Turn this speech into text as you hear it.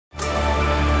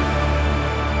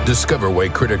Discover why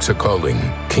critics are calling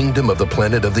Kingdom of the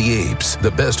Planet of the Apes the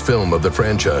best film of the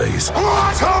franchise.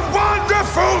 What a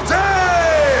wonderful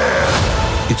day!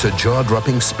 It's a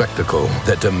jaw-dropping spectacle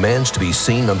that demands to be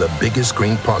seen on the biggest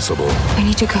screen possible. I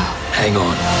need to go. Hang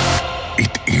on.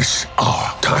 It is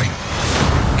our time.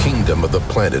 Kingdom of the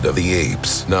Planet of the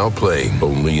Apes. Now playing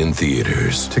only in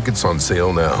theaters. Tickets on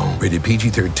sale now. Rated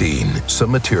PG-13.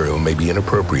 Some material may be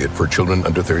inappropriate for children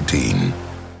under 13.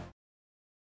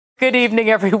 Good evening,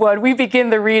 everyone. We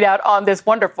begin the ReidOut on this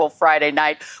wonderful Friday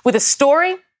night with a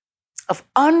story of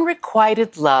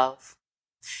unrequited love.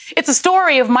 It's a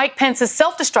story of Mike Pence's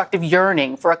self-destructive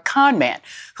yearning for a con man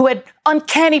who had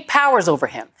uncanny powers over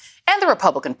him and the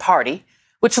Republican Party,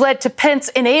 which led to Pence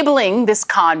enabling this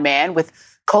con man with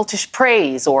cultish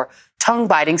praise or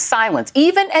tongue-biting silence,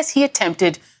 even as he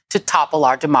attempted to topple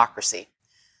our democracy.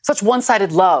 Such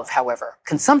one-sided love, however,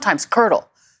 can sometimes curdle,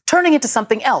 turning into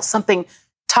something else, something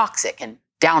toxic and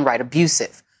downright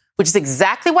abusive, which is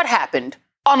exactly what happened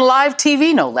on live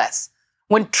TV, no less,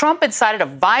 when Trump incited a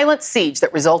violent siege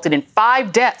that resulted in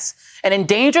 5 deaths and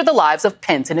endangered the lives of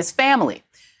Pence and his family.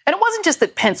 And it wasn't just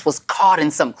that Pence was caught in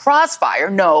some crossfire.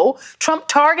 No, Trump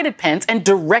targeted Pence and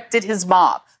directed his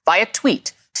mob via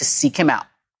tweet to seek him out.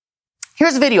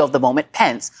 Here's a video of the moment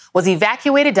Pence was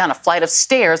evacuated down a flight of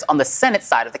stairs on the Senate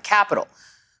side of the Capitol.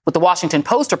 With the Washington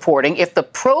Post reporting, if the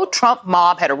pro-Trump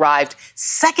mob had arrived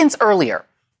seconds earlier,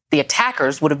 the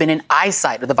attackers would have been in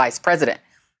eyesight of the vice president.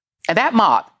 And that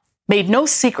mob made no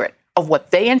secret of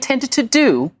what they intended to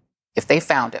do if they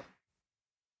found him.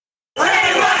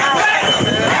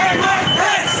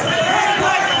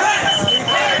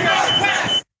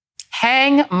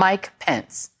 Hang Mike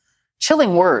Pence.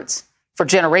 Chilling words for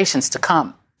generations to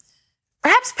come.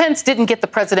 Perhaps Pence didn't get the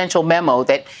presidential memo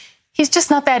that he's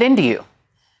just not that into you.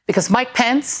 Because Mike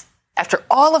Pence, after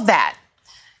all of that,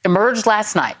 emerged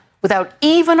last night without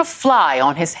even a fly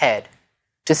on his head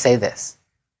to say this.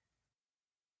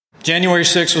 January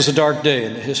 6th was a dark day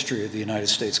in the history of the United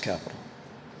States Capitol.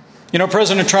 You know,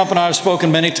 President Trump and I have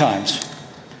spoken many times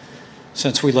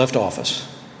since we left office.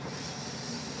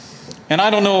 And I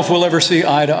don't know if we'll ever see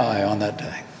eye to eye on that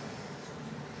day.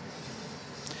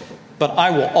 But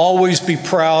I will always be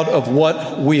proud of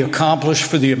what we accomplished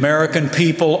for the American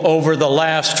people over the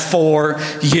last 4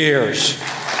 years.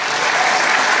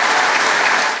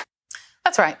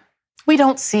 That's right. We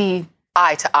don't see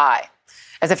eye to eye.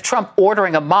 As if Trump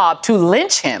ordering a mob to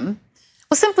lynch him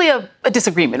was simply a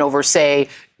disagreement over, say,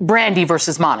 Brandy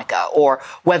versus Monica, or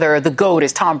whether the GOAT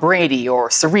is Tom Brady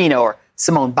or Serena or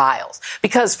Simone Biles.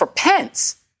 Because for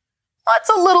Pence, it's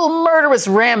a little murderous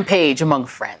rampage among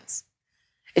friends.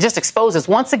 It just exposes,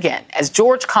 once again, as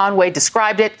George Conway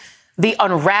described it, the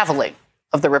unraveling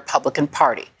of the Republican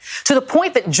Party. To the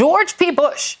point that George P.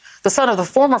 Bush, the son of the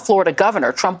former Florida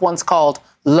governor Trump once called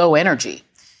low energy,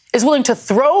 is willing to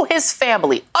throw his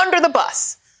family under the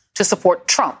bus to support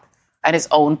Trump and his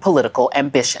own political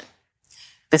ambition.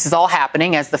 This is all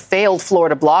happening as the failed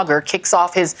Florida blogger kicks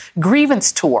off his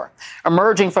grievance tour,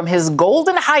 emerging from his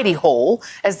golden hidey hole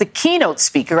as the keynote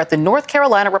speaker at the North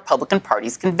Carolina Republican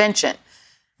Party's convention.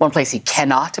 One place he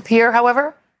cannot appear,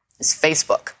 however, is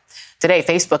Facebook. Today,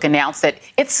 Facebook announced that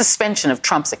its suspension of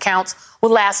Trump's accounts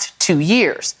will last 2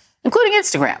 years, including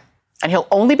Instagram, and he'll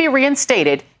only be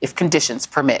reinstated if conditions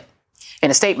permit.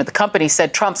 In a statement, the company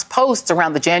said Trump's posts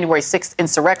around the January 6th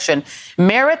insurrection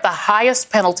merit the highest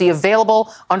penalty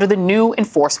available under the new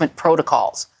enforcement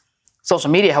protocols. Social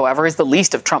media, however, is the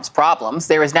least of Trump's problems.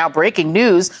 There is now breaking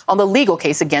news on the legal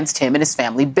case against him and his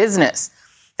family business.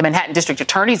 The Manhattan District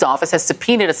Attorney's Office has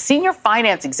subpoenaed a senior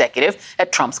finance executive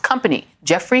at Trump's company,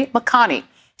 Jeffrey McConney,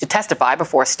 to testify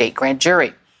before a state grand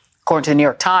jury. According to the New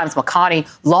York Times, McConney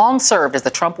long served as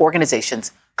the Trump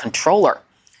Organization's controller,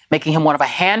 making him one of a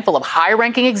handful of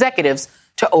high-ranking executives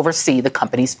to oversee the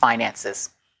company's finances.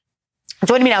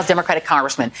 Joining me now is Democratic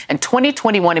Congressman and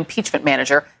 2021 impeachment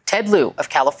manager Ted Lieu of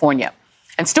California,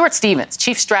 and Stuart Stevens,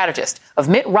 chief strategist of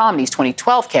Mitt Romney's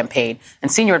 2012 campaign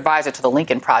and senior advisor to the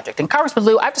Lincoln Project. And Congressman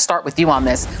Lieu, I have to start with you on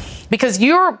this because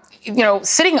you're,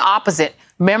 sitting opposite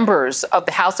members of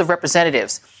the House of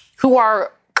Representatives who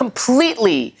are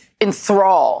completely in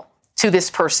thrall to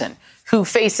this person who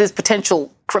faces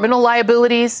potential criminal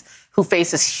liabilities, who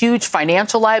faces huge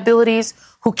financial liabilities,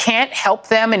 who can't help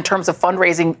them in terms of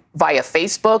fundraising via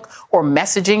Facebook or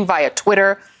messaging via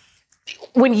Twitter.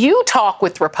 When you talk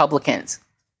with Republicans,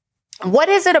 what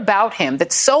is it about him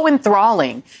that's so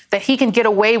enthralling that he can get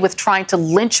away with trying to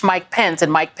lynch Mike Pence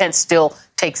and Mike Pence still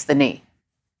takes the knee?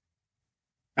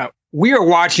 We are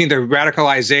watching the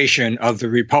radicalization of the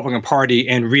Republican Party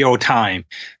in real time.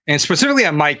 And specifically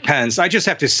on Mike Pence, I just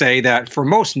have to say that for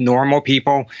most normal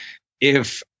people,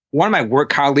 if one of my work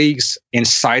colleagues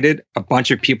incited a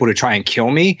bunch of people to try and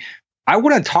kill me, I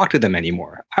wouldn't talk to them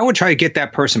anymore. I would try to get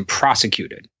that person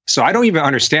prosecuted. So I don't even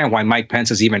understand why Mike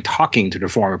Pence is even talking to the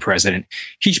former president.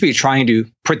 He should be trying to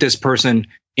put this person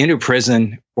into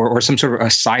prison or some sort of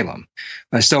asylum.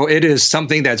 So it is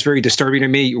something that's very disturbing to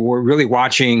me. We're really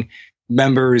watching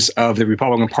members of the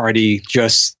Republican Party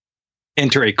just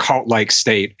enter a cult-like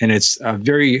state. And it's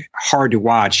very hard to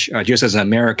watch, just as an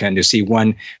American, to see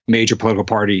one major political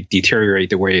party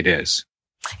deteriorate the way it is.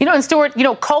 And Stuart,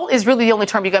 cult is really the only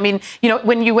term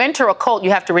when you enter a cult,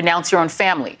 you have to renounce your own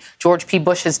family. George P.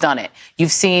 Bush has done it.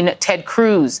 You've seen Ted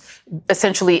Cruz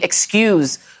essentially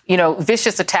excuse,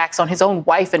 vicious attacks on his own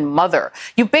wife and mother.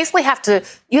 You basically have to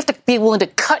be willing to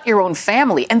cut your own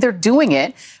family, and they're doing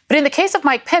it. But in the case of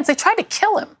Mike Pence, they tried to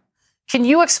kill him. Can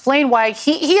you explain why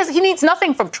he needs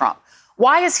nothing from Trump?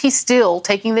 Why is he still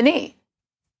taking the knee?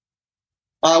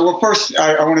 Well, first,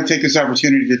 I want to take this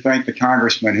opportunity to thank the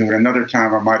congressman who at another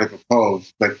time I might have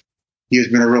opposed, but he has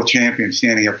been a real champion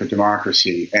standing up for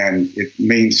democracy, and it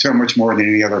means so much more than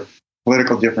any other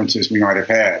political differences we might have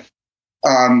had.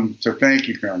 So thank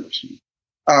you, Congressman.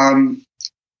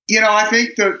 I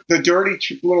think the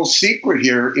dirty little secret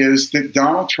here is that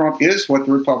Donald Trump is what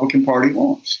the Republican Party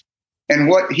wants. And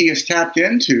what he has tapped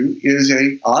into is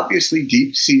a obviously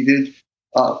deep-seated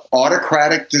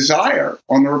autocratic desire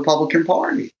on the Republican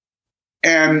Party.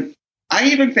 And I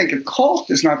even think a cult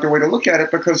is not the way to look at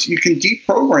it, because you can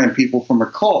deprogram people from a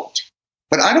cult.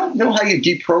 But I don't know how you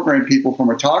deprogram people from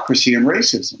autocracy and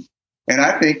racism. And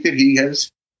I think that he has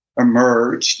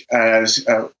emerged as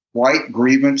a white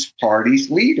grievance party's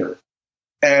leader.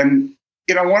 And,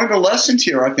 one of the lessons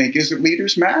here, I think, is that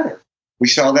leaders matter. We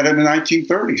saw that in the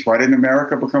 1930s. Why didn't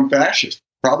America become fascist?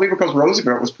 Probably because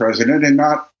Roosevelt was president and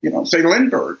not, say,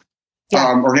 Lindbergh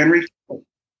or Henry Ford.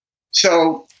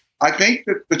 So I think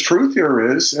that the truth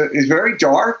here is very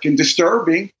dark and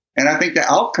disturbing. And I think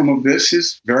the outcome of this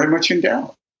is very much in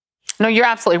doubt. No, you're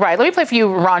absolutely right. Let me play for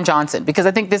you Ron Johnson, because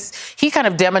I think he kind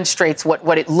of demonstrates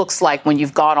what it looks like when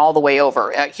you've gone all the way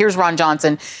over. Here's Ron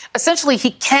Johnson. Essentially,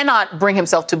 he cannot bring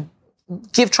himself to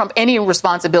give Trump any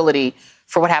responsibility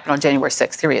for what happened on January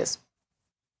 6th. Here he is.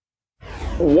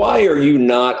 Why are you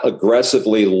not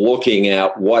aggressively looking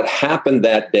at what happened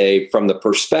that day from the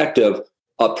perspective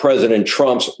of President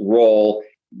Trump's role?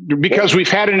 Because we've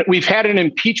had an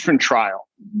impeachment trial.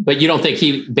 But you don't think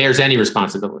he bears any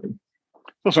responsibility?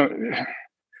 Listen,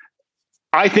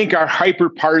 I think our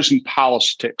hyper-partisan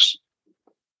politics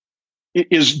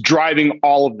is driving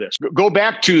all of this. Go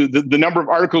back to the number of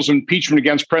articles of impeachment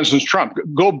against President Trump.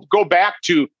 Go back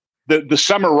to the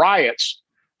summer riots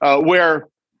where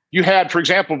you had, for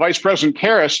example, Vice President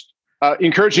Harris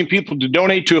encouraging people to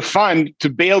donate to a fund to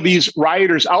bail these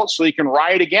rioters out so they can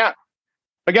riot again.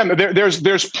 Again,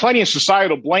 there's plenty of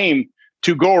societal blame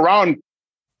to go around.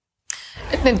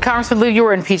 And Congressman Lieu, you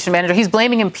were impeachment manager. He's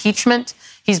blaming impeachment.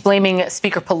 He's blaming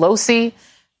Speaker Pelosi.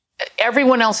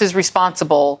 Everyone else is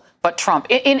responsible but Trump.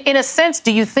 In a sense,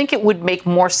 do you think it would make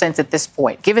more sense at this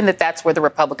point, given that that's where the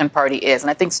Republican Party is?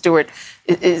 And I think Stuart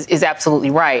is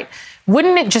absolutely right.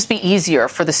 Wouldn't it just be easier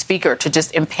for the speaker to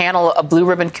just impanel a blue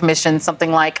ribbon commission,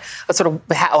 something like a sort of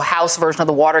a House version of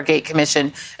the Watergate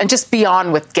Commission, and just be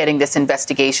on with getting this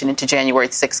investigation into January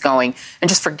 6th going, and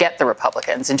just forget the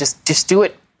Republicans and just do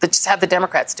it, just have the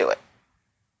Democrats do it?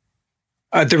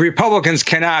 The Republicans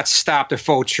cannot stop the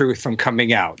full truth from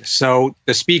coming out. So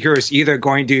the speaker is either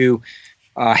going to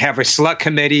have a select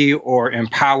committee or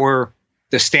empower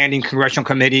the standing congressional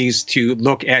committees to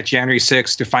look at January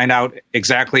 6th to find out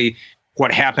exactly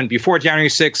what happened before January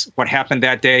 6th, what happened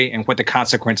that day, and what the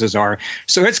consequences are.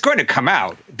 So it's going to come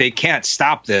out. They can't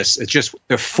stop this. It's just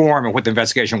the form of what the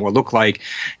investigation will look like.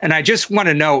 And I just want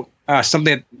to note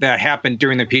something that happened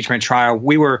during the impeachment trial.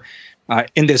 We were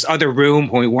in this other room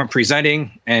when we weren't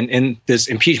presenting, and in this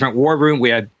impeachment war room, we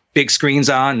had big screens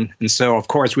on. And so, of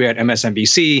course, we had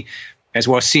MSNBC as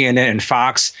well as CNN and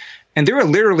Fox. And there were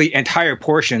literally entire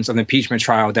portions of the impeachment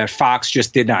trial that Fox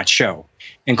just did not show,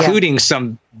 including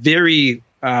some very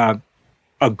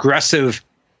aggressive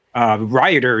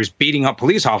rioters beating up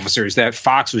police officers that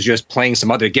Fox was just playing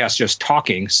some other guests just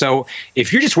talking. So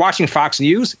if you're just watching Fox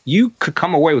News, you could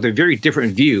come away with a very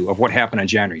different view of what happened on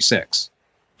January 6th.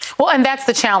 Well, and that's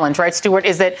the challenge, right, Stuart,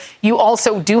 is that you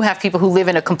also do have people who live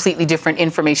in a completely different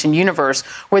information universe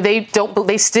where they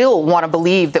still want to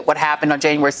believe that what happened on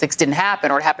January 6th didn't happen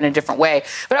or it happened in a different way.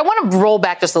 But I want to roll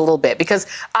back just a little bit, because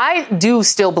I do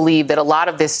still believe that a lot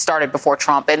of this started before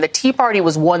Trump, and the Tea Party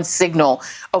was one signal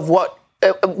of what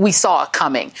we saw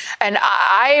coming. And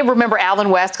I remember Allen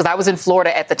West, because I was in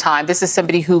Florida at the time. This is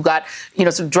somebody who got,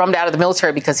 sort of drummed out of the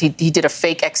military because he did a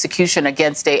fake execution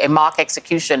against a mock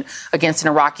execution against an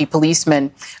Iraqi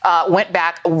policeman, went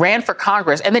back, ran for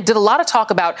Congress, and then did a lot of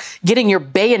talk about getting your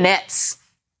bayonets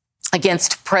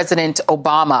against President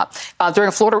Obama.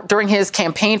 During his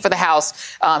campaign for the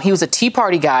House, he was a Tea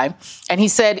Party guy, and he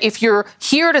said, if you're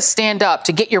here to stand up,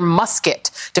 to get your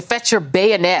musket, to fetch your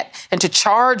bayonet, and to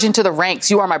charge into the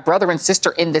ranks, you are my brother and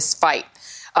sister in this fight.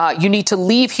 You need to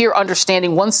leave here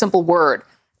understanding one simple word.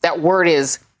 That word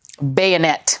is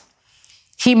bayonet.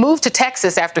 He moved to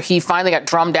Texas after he finally got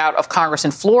drummed out of Congress in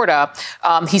Florida.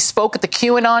 He spoke at the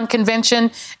QAnon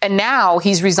convention, and now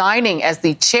he's resigning as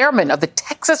the chairman of the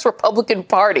Texas Republican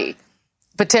Party,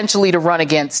 potentially to run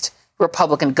against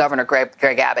Republican Governor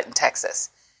Greg Abbott in Texas.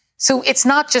 So it's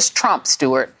not just Trump,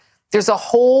 Stuart. There's a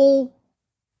whole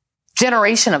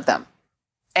generation of them.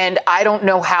 And I don't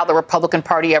know how the Republican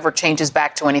Party ever changes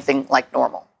back to anything like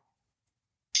normal.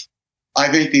 I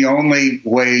think the only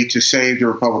way to save the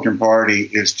Republican Party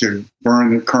is to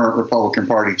burn the current Republican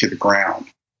Party to the ground.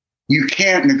 You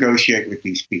can't negotiate with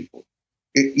these people.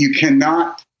 You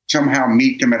cannot somehow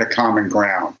meet them at a common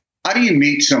ground. How do you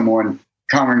meet someone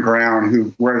common ground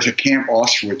who wears a Camp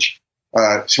Auschwitz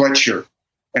sweatshirt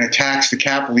and attacks the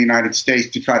Capitol of the United States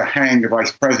to try to hang the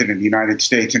Vice President of the United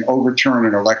States and overturn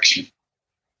an election?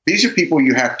 These are people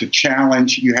you have to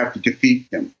challenge. You have to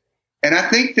defeat them. And I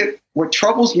think that what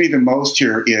troubles me the most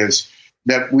here is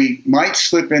that we might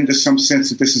slip into some sense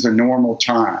that this is a normal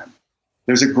time.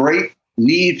 There's a great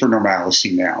need for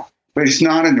normalcy now, but it's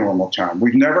not a normal time.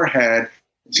 We've never had,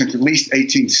 since at least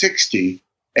 1860,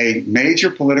 a major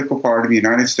political party in the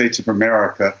United States of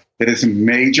America that is a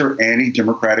major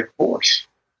anti-democratic force.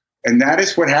 And that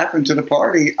is what happened to the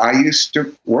party I used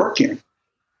to work in.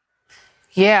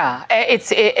 Yeah,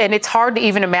 it's hard to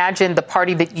even imagine the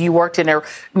party that you worked in, or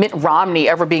Mitt Romney,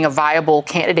 ever being a viable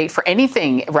candidate for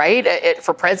anything, right?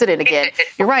 For president again.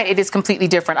 You're right. It is completely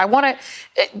different.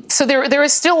 So there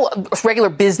is still regular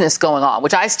business going on,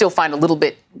 which I still find a little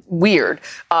bit weird.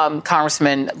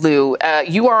 Congressman Lieu,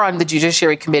 you are on the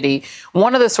Judiciary Committee.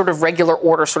 One of the sort of regular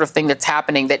order sort of thing that's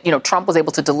happening that, Trump was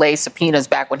able to delay subpoenas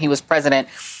back when he was president.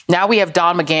 Now we have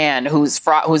Don McGahn,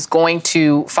 who's going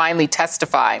to finally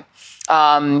testify.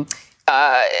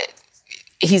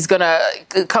 He's going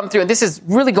to come through, and this is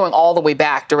really going all the way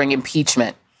back during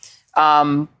impeachment.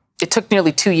 It took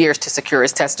nearly 2 years to secure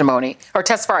his testimony, or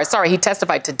testify. Sorry, he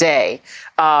testified today,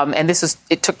 and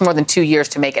it took more than 2 years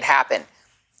to make it happen.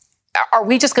 Are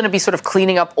we just going to be sort of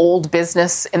cleaning up old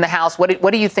business in the House?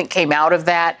 What do you think came out of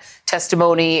that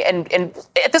testimony? And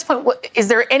at this point, is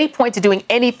there any point to doing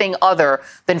anything other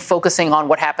than focusing on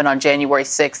what happened on January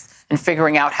 6th and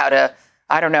figuring out how to,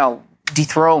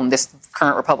 dethrone this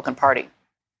current Republican Party?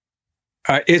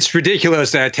 It's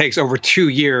ridiculous that it takes over 2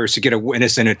 years to get a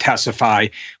witness in to testify,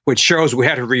 which shows we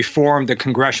had to reform the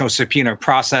congressional subpoena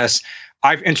process.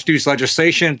 I've introduced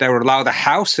legislation that would allow the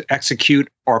House to execute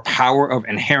our power of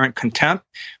inherent contempt,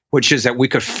 which is that we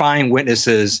could fine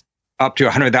witnesses up to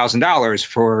 $100,000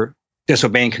 for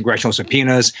disobeying congressional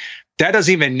subpoenas. That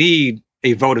doesn't even need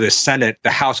a vote of the Senate.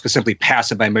 The House could simply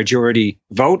pass it by majority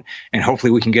vote, and hopefully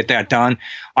we can get that done.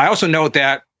 I also note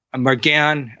that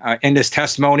McGahn, in this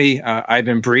testimony, I've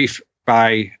been briefed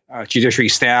by Judiciary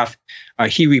staff.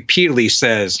 He repeatedly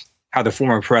says how the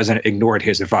former president ignored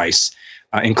his advice,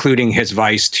 including his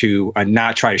advice to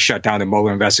not try to shut down the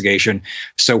Mueller investigation.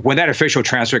 So when that official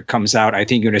transcript comes out, I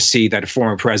think you're going to see that the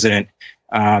former president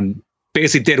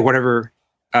basically did whatever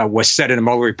was said in the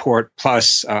Mueller report,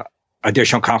 plus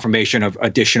additional confirmation of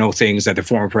additional things that the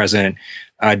former president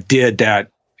did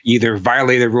that either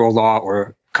violated the rule of law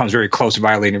or comes very close to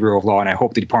violating the rule of law. And I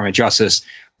hope the Department of Justice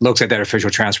looks at that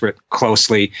official transcript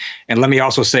closely. And let me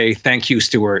also say thank you,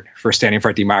 Stuart, for standing for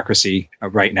our democracy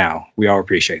right now. We all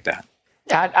appreciate that.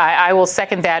 I will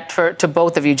second that to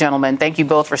both of you, gentlemen. Thank you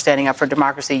both for standing up for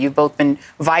democracy. You've both been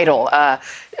vital,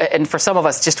 and for some of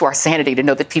us, just to our sanity, to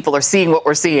know that people are seeing what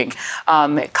we're seeing.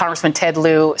 Congressman Ted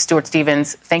Lieu, Stuart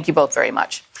Stevens, thank you both very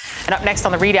much. And up next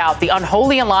on the ReidOut, the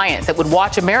unholy alliance that would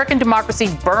watch American democracy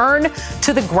burn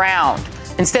to the ground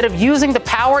instead of using the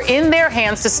power in their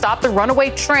hands to stop the runaway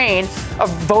train of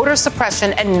voter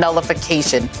suppression and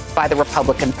nullification by the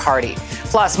Republican Party.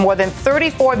 Plus, more than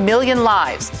 34 million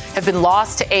lives have been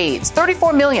lost to AIDS.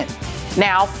 34 million.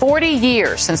 Now, 40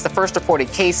 years since the first reported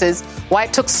cases, why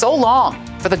it took so long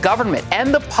for the government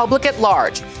and the public at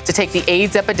large to take the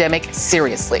AIDS epidemic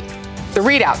seriously. The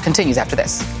ReidOut continues after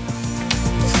this.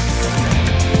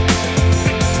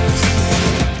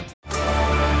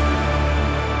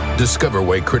 Discover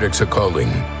why critics are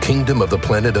calling Kingdom of the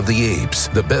Planet of the Apes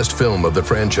the best film of the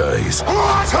franchise.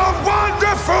 What a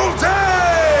wonderful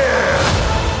day!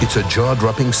 It's a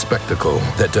jaw-dropping spectacle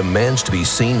that demands to be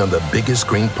seen on the biggest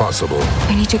screen possible.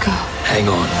 I need to go. Hang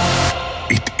on.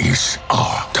 It is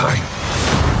our time.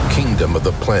 Kingdom of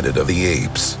the Planet of the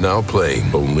Apes, now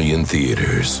playing only in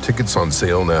theaters. Tickets on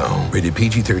sale now. Rated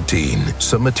PG-13.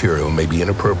 Some material may be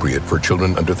inappropriate for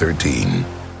children under 13.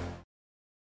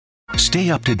 Stay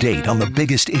up to date on the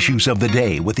biggest issues of the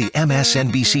day with the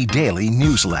MSNBC Daily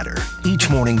newsletter. Each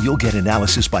morning, you'll get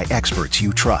analysis by experts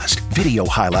you trust, video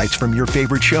highlights from your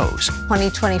favorite shows.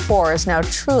 2024 is now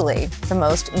truly the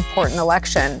most important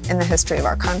election in the history of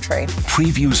our country.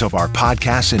 Previews of our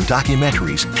podcasts and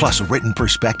documentaries, plus written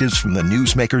perspectives from the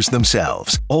newsmakers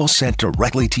themselves, all sent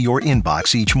directly to your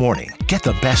inbox each morning. Get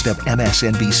the best of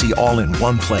MSNBC all in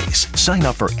one place. Sign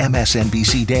up for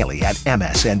MSNBC Daily at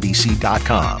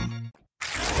msnbc.com.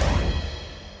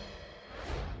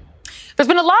 There's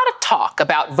been a lot of talk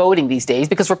about voting these days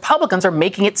because Republicans are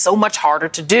making it so much harder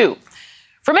to do.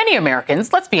 For many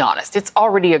Americans, let's be honest, it's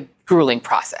already a grueling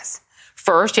process.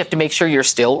 First, you have to make sure you're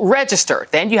still registered.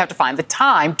 Then you have to find the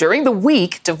time during the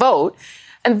week to vote.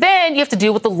 And then you have to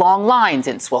deal with the long lines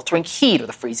in sweltering heat or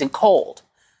the freezing cold.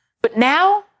 But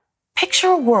now, picture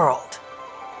a world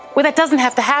where that doesn't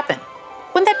have to happen.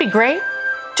 Wouldn't that be great?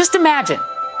 Just imagine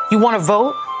you want to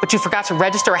vote, but you forgot to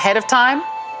register ahead of time.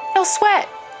 No sweat.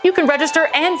 You can register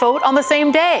and vote on the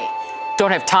same day.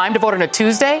 Don't have time to vote on a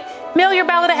Tuesday? Mail your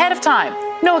ballot ahead of time.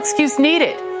 No excuse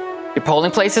needed. Your polling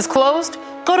place is closed?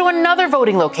 Go to another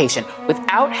voting location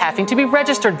without having to be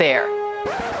registered there.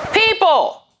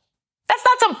 People! That's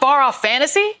not some far-off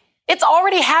fantasy. It's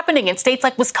already happening in states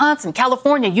like Wisconsin,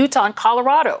 California, Utah, and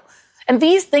Colorado. And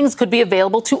these things could be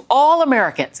available to all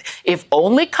Americans if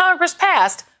only Congress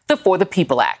passed the For the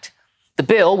People Act. The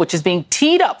bill, which is being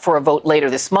teed up for a vote later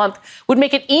this month, would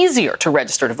make it easier to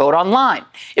register to vote online.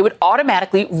 It would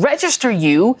automatically register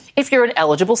you if you're an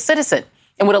eligible citizen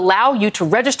and would allow you to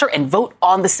register and vote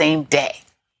on the same day.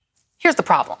 Here's the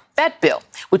problem. That bill,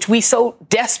 which we so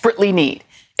desperately need,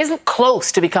 isn't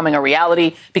close to becoming a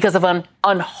reality because of an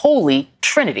unholy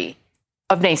trinity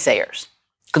of naysayers.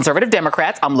 Conservative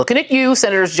Democrats, I'm looking at you,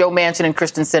 Senators Joe Manchin and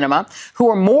Kristen Sinema, who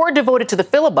are more devoted to the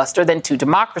filibuster than to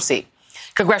democracy.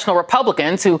 Congressional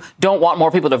Republicans who don't want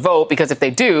more people to vote because if they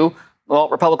do, well,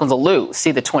 Republicans will lose.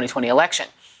 See the 2020 election.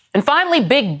 And finally,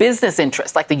 big business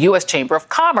interests like the U.S. Chamber of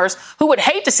Commerce, who would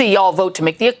hate to see y'all vote to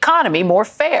make the economy more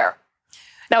fair.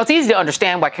 Now, it's easy to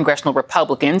understand why congressional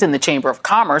Republicans in the Chamber of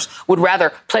Commerce would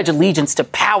rather pledge allegiance to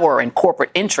power and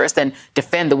corporate interest than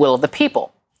defend the will of the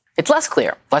people. It's less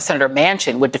clear why Senator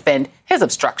Manchin would defend his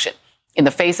obstruction in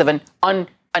the face of an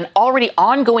already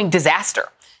ongoing disaster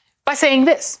by saying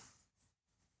this.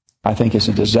 I think it's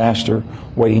a disaster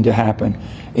waiting to happen.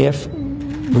 If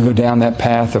we go down that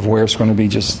path of where it's going to be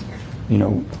just,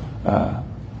 the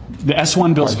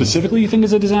S1 bill specifically, you think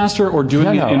is a disaster, or doing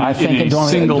it in a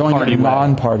single-party way?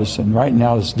 Nonpartisan. Right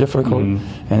now, it's difficult,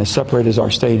 and as separated as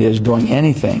our state is, doing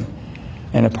anything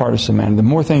in a partisan manner. The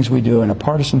more things we do in a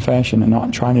partisan fashion and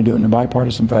not trying to do it in a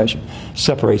bipartisan fashion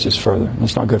separates us further. And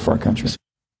it's not good for our country.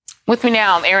 With me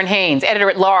now, Aaron Haynes,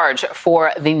 editor-at-large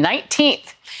for the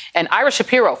 19th. And Ira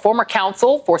Shapiro, former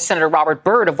counsel for Senator Robert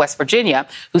Byrd of West Virginia,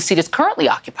 whose seat is currently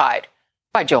occupied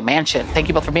by Joe Manchin. Thank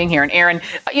you both for being here. And Aaron,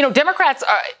 Democrats,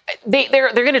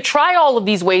 they're going to try all of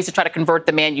these ways to try to convert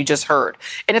the man you just heard.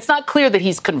 And it's not clear that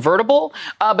he's convertible,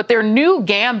 but their new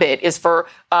gambit is for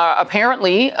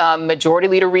apparently Majority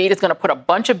Leader Reid is going to put a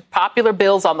bunch of popular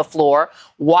bills on the floor,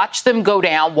 watch them go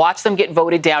down, watch them get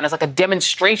voted down as like a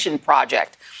demonstration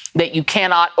project that you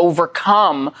cannot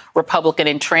overcome Republican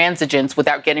intransigence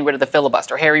without getting rid of the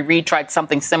filibuster. Harry Reid tried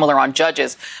something similar on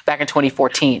judges back in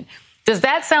 2014. Does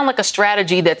that sound like a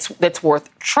strategy that's worth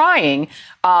trying?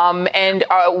 And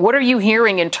what are you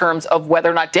hearing in terms of whether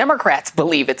or not Democrats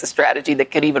believe it's a strategy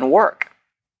that could even work?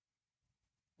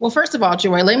 Well, first of all,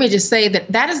 Joy, let me just say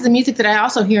that is the music that I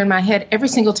also hear in my head every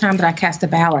single time that I cast a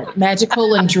ballot.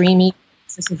 Magical and dreamy.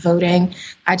 Of voting.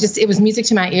 It was music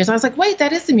to my ears. I was like, wait,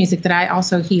 that is the music that I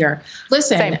also hear.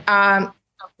 Listen,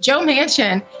 Joe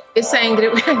Manchin is saying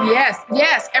that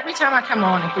yes, every time I come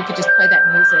on, if we could just play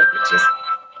that music, it just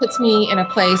puts me in a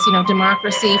place,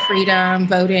 democracy, freedom,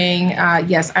 voting.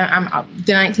 Yes,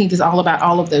 the 19th is all about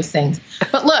all of those things.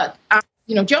 But look,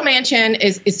 Joe Manchin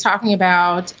is talking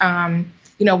about,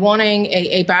 wanting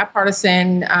a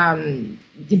bipartisan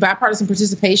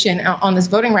participation on this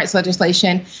voting rights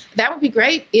legislation. That would be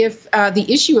great if the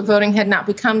issue of voting had not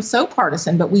become so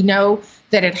partisan. But we know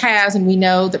that it has. And we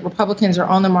know that Republicans are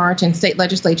on the march in state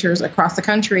legislatures across the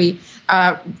country,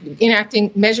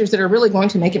 enacting measures that are really going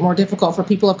to make it more difficult for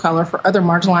people of color, for other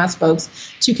marginalized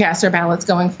folks to cast their ballots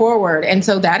going forward. And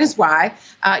so that is why,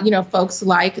 folks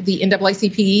like the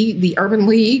NAACP, the Urban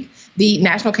League, the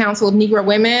National Council of Negro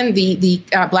Women, the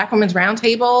Black Women's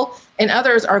Roundtable, and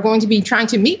others are going to be trying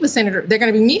to meet with Senator. They're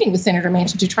going to be meeting with Senator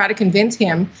Manchin to try to convince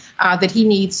him that he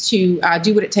needs to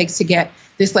do what it takes to get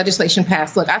this legislation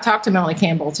passed. Look, I talked to Melanie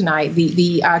Campbell tonight,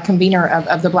 the convener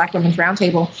of the Black Women's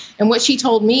Roundtable, and what she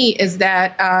told me is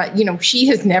that she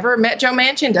has never met Joe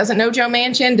Manchin, doesn't know Joe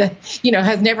Manchin,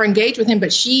 has never engaged with him,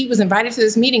 but she was invited to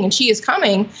this meeting, and she is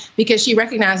coming because she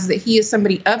recognizes that he is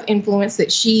somebody of influence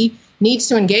that she needs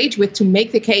to engage with to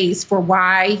make the case for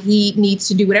why he needs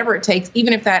to do whatever it takes,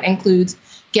 even if that includes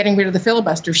getting rid of the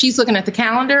filibuster. She's looking at the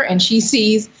calendar and she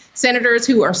sees senators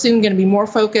who are soon going to be more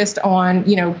focused on,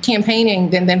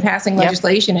 campaigning than passing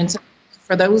legislation. And so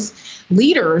for those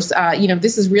leaders,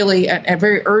 this is really a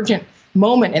very urgent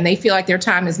moment, and they feel like their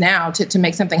time is now to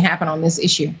make something happen on this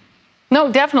issue. No,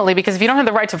 definitely, because if you don't have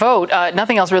the right to vote,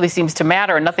 nothing else really seems to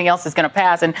matter and nothing else is going to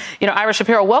pass. And, Ira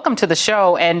Shapiro, welcome to the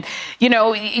show. And,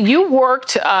 you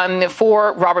worked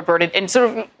for Robert Byrd, and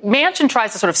sort of Manchin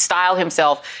tries to sort of style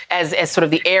himself as sort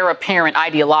of the heir apparent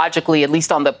ideologically, at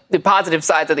least on the positive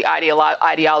sides of the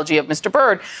ideology of Mr.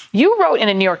 Byrd. You wrote in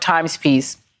a New York Times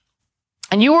piece,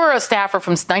 and you were a staffer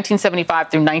from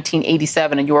 1975 through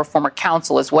 1987, and you were a former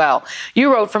counsel as well.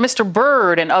 You wrote, for Mr.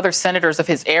 Byrd and other senators of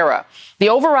his era, the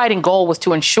overriding goal was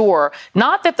to ensure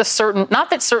not that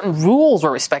certain rules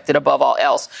were respected above all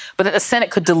else, but that the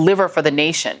Senate could deliver for the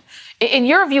nation. In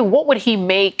your view, what would he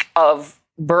make of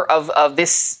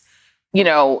this,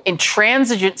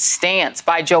 intransigent stance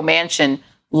by Joe Manchin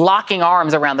locking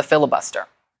arms around the filibuster?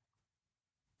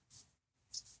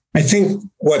 I think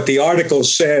what the article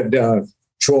said,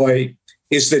 Joy,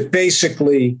 is that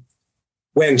basically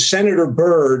when Senator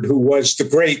Byrd, who was the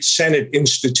great Senate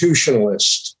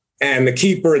institutionalist and the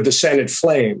keeper of the Senate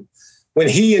flame, when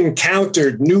he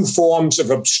encountered new forms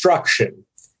of obstruction,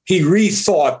 he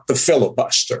rethought the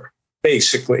filibuster,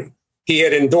 basically. He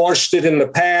had endorsed it in the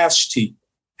past. He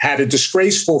had a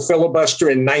disgraceful filibuster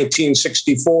in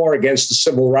 1964 against the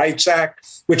Civil Rights Act,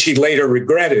 which he later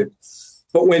regretted.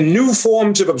 But when new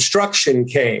forms of obstruction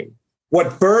came,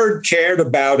 what Byrd cared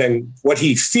about and what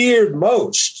he feared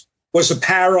most was a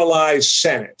paralyzed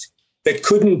Senate that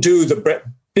couldn't do the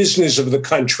business of the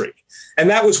country. And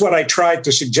that was what I tried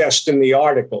to suggest in the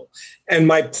article. And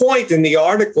my point in the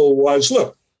article was,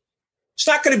 look, it's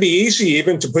not going to be easy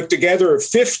even to put together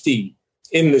 50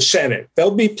 in the Senate.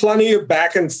 There'll be plenty of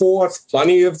back and forth,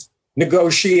 plenty of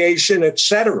negotiation, et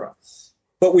cetera.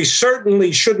 But we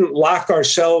certainly shouldn't lock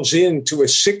ourselves into a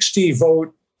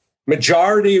 60-vote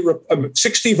majority, a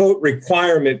 60-vote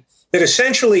requirement that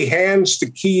essentially hands the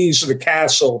keys of the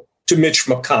castle to Mitch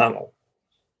McConnell.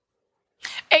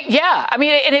 Yeah, I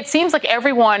mean, and it seems like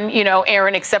everyone,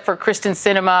 Aaron, except for Kristen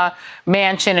Sinema,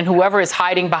 Manchin, and whoever is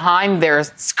hiding behind their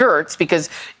skirts, because,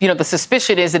 the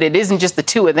suspicion is that it isn't just the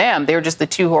two of them. They're just the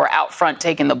two who are out front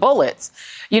taking the bullets,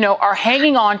 are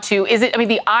hanging on to,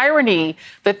 the irony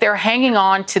that they're hanging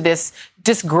on to this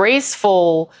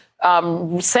disgraceful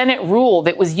Senate rule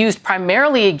that was used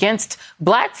primarily against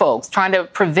Black folks, trying to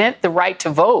prevent the right to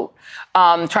vote.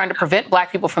 Trying to prevent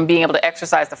Black people from being able to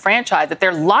exercise the franchise, that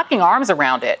they're locking arms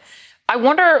around it. I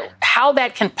wonder how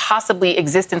that can possibly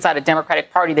exist inside a Democratic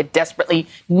Party that desperately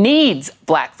needs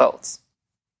Black votes.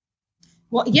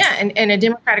 Well, yeah, and a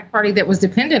Democratic Party that was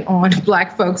dependent on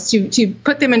Black folks to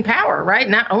put them in power, right?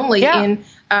 Not only in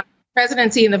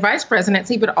presidency and the vice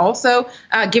presidency, but also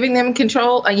giving them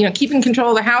control, keeping control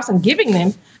of the House and giving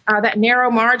them that narrow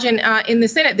margin in the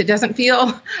Senate that doesn't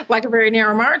feel like a very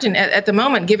narrow margin at the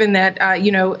moment, given that,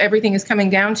 everything is coming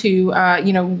down to,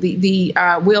 the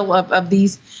will of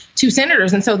these two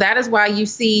senators. And so that is why you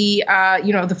see,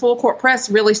 the full court press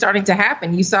really starting to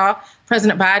happen. You saw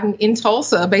President Biden in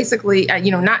Tulsa, basically,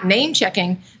 not name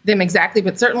checking them exactly,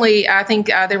 but certainly I think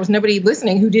there was nobody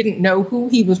listening who didn't know who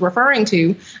he was referring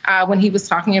to when he was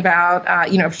talking about,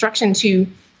 obstruction to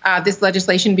this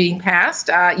legislation being passed,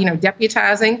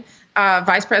 deputizing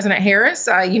Vice President Harris,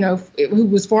 who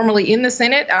was formerly in the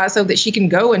Senate, so that she can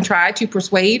go and try to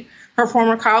persuade her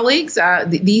former colleagues,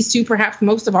 these two perhaps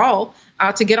most of all,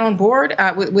 to get on board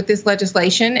with this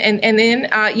legislation, and then,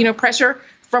 pressure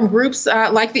from groups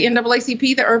like the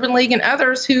NAACP, the Urban League, and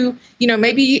others who,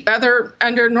 maybe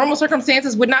under normal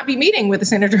circumstances would not be meeting with the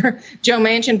Senator Joe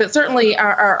Manchin, but certainly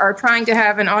are trying to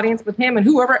have an audience with him and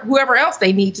whoever else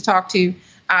they need to talk to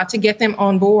get them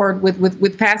on board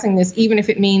with passing this, even if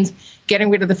it means getting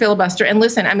rid of the filibuster. And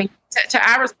listen, to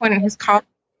Ira's point in his call,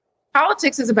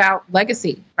 politics is about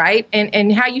legacy, right?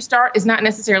 And how you start is not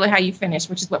necessarily how you finish,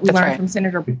 which is what we learned from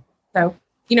Senator. So,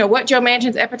 what Joe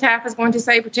Manchin's epitaph is going to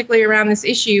say, particularly around this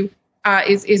issue,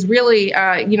 is really,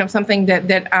 something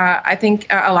that I think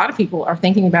a lot of people are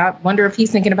thinking about. Wonder if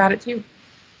he's thinking about it too.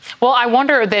 Well, I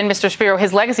wonder then, Mr. Shapiro,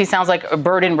 his legacy sounds like a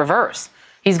Byrd in reverse.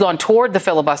 He's gone toward the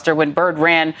filibuster when Byrd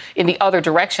ran in the other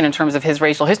direction in terms of his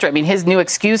racial history. I mean, his new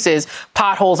excuse is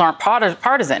potholes aren't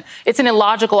partisan. It's an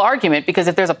illogical argument because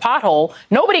if there's a pothole,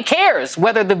 nobody cares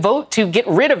whether the vote to get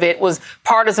rid of it was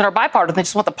partisan or bipartisan. They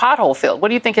just want the pothole filled. What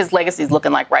do you think his legacy is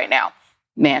looking like right now,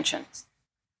 Manchin?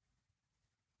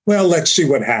 Well, let's see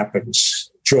what happens,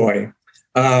 Joy.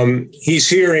 He's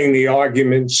hearing the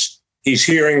arguments. He's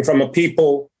hearing from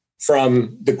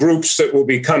from the groups that will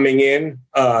be coming in.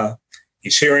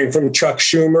 He's hearing from Chuck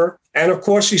Schumer. And of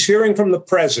course, he's hearing from the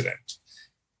president.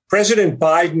 President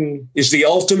Biden is the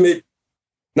ultimate,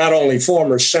 not only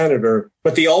former senator,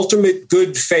 but the ultimate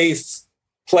good faith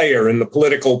player in the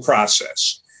political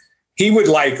process. He would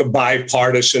like a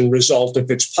bipartisan result if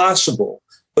it's possible,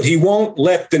 but he won't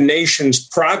let the nation's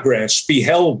progress be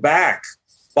held back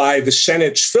by the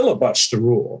Senate's filibuster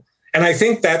rule. And I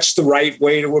think that's the right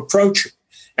way to approach it.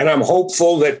 And I'm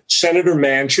hopeful that Senator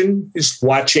Manchin is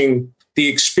watching the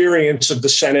experience of the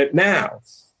Senate now.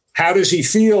 How does he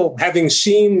feel having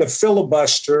seen the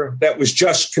filibuster that was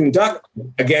just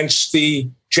conducted against the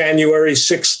January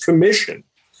 6th commission?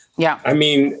 Yeah. I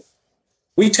mean,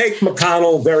 we take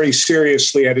McConnell very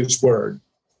seriously at his word.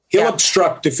 He'll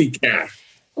obstruct if he can.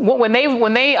 When they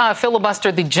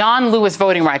filibustered the John Lewis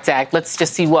Voting Rights Act, let's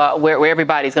just see where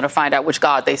everybody's going to find out which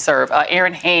God they serve.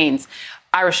 Aaron Haynes,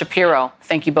 Ira Shapiro,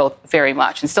 thank you both very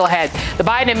much. And still ahead, the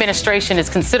Biden administration is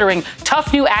considering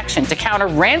tough new action to counter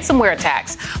ransomware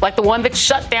attacks, like the one that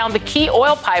shut down the key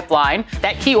oil pipeline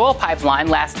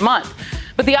last month.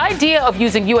 But the idea of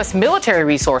using U.S. military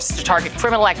resources to target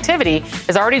criminal activity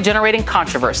is already generating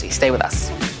controversy. Stay with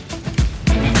us.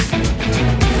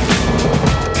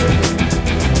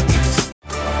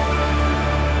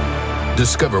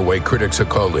 Discover why critics are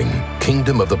calling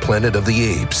Kingdom of the Planet of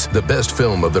the Apes the best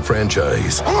film of the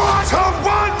franchise. What a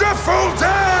wonderful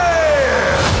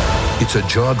day! It's a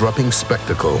jaw-dropping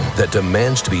spectacle that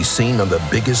demands to be seen on the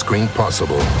biggest screen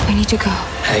possible. We need to go.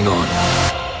 Hang on.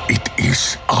 It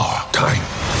is our time.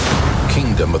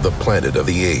 Kingdom of the Planet of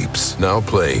the Apes, now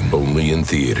playing only in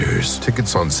theaters.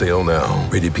 Tickets on sale now.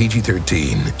 Rated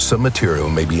PG-13. Some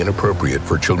material may be inappropriate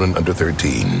for children under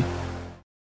 13.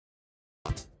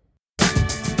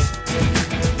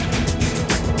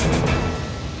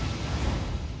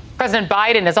 President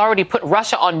Biden has already put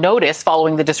Russia on notice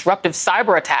following the disruptive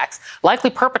cyber attacks likely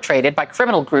perpetrated by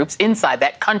criminal groups inside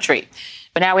that country.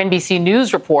 But now NBC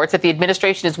News reports that the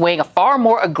administration is weighing a far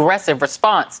more aggressive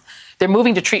response. They're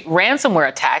moving to treat ransomware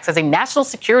attacks as a national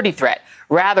security threat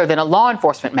rather than a law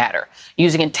enforcement matter,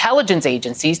 using intelligence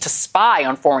agencies to spy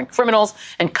on foreign criminals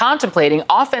and contemplating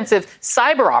offensive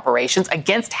cyber operations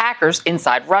against hackers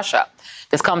inside Russia.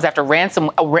 This comes after the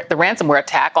ransomware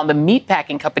attack on the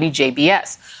meatpacking company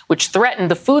JBS, which threatened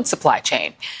the food supply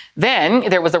chain. Then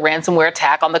there was a ransomware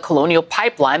attack on the Colonial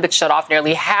Pipeline that shut off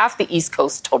nearly half the East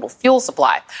Coast's total fuel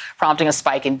supply, prompting a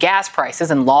spike in gas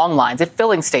prices and long lines at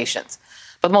filling stations.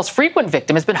 But the most frequent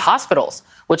victim has been hospitals,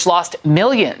 which lost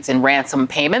millions in ransom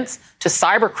payments to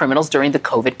cyber criminals during the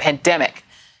COVID pandemic.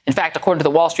 In fact, according to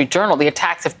the Wall Street Journal, the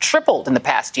attacks have tripled in the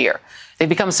past year. They've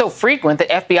become so frequent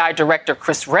that FBI Director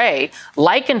Chris Wray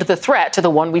likened the threat to the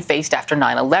one we faced after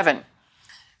 9/11.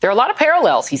 There are a lot of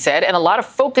parallels, he said, and a lot of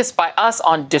focus by us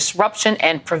on disruption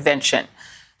and prevention.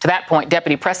 To that point,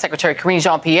 Deputy Press Secretary Karine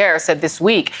Jean-Pierre said this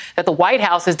week that the White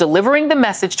House is delivering the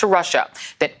message to Russia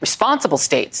that responsible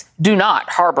states do not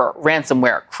harbor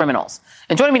ransomware criminals.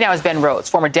 And joining me now is Ben Rhodes,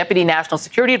 former Deputy National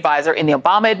Security Advisor in the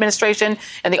Obama administration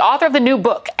and the author of the new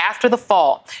book, After the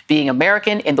Fall, Being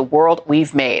American in the World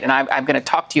We've Made. And I'm going to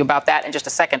talk to you about that in just a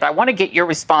second. But I want to get your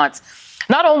response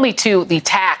not only to the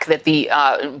tack that the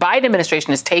Biden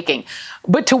administration is taking,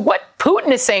 but to what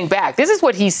Putin is saying back. This is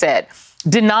what he said,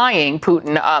 denying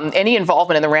Putin any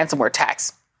involvement in the ransomware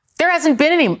attacks. There hasn't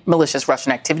been any malicious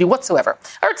Russian activity whatsoever.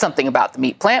 I heard something about the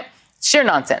meat plant. Sheer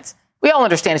nonsense. We all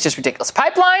understand it's just ridiculous.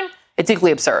 Pipeline? It's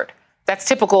equally absurd. That's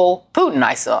typical Putin,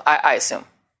 I assume.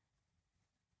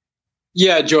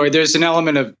 Yeah, Joy, there's an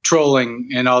element of trolling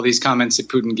in all these comments that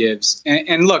Putin gives.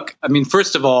 And look, I mean,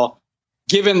 first of all,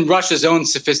 given Russia's own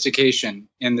sophistication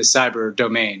in the cyber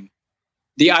domain,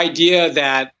 the idea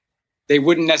that they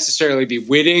wouldn't necessarily be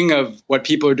witting of what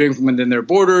people are doing from within their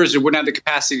borders or wouldn't have the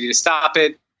capacity to stop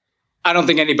it, I don't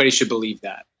think anybody should believe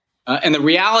that. And the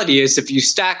reality is, if you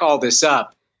stack all this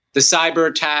up, the cyber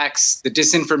attacks, the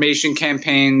disinformation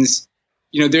campaigns,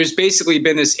 there's basically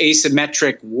been this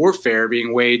asymmetric warfare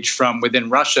being waged from within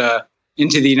Russia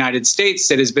into the United States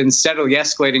that has been steadily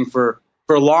escalating for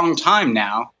a long time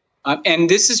now. And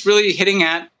this is really hitting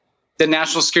at the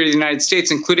national security of the United States,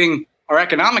 including our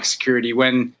economic security,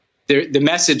 when the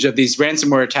message of these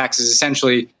ransomware attacks is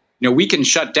essentially, we can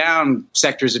shut down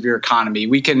sectors of your economy.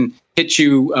 We can hit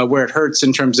you where it hurts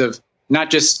in terms of not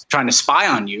just trying to spy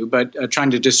on you, but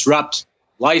trying to disrupt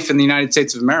life in the United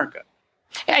States of America.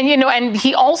 And, and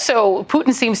he also,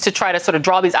 Putin seems to try to sort of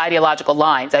draw these ideological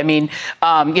lines. I mean,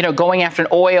 going after an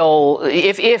oil,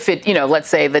 if it, let's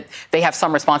say that they have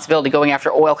some responsibility going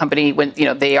after oil company when,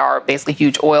 they are basically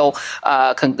huge oil,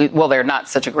 they're not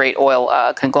such a great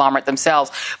oil conglomerate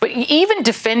themselves. But even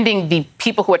defending the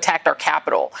people who attacked our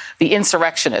capital, the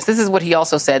insurrectionists, this is what he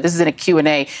also said. This is in a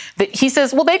Q&A. That he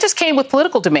says, well, they just came with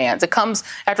political demands. It comes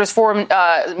after his foreign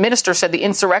minister said the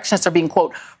insurrectionists are being,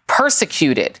 quote,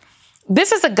 persecuted.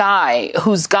 This is a guy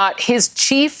who's got his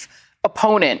chief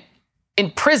opponent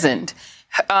imprisoned,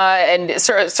 and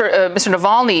Mr.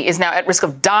 Navalny is now at risk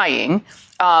of dying.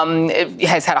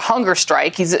 Has had a hunger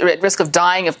strike. He's at risk of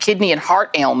dying of kidney and heart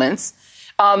ailments.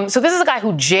 So this is a guy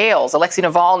who jails Alexei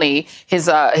Navalny,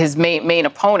 his main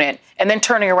opponent, and then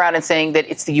turning around and saying that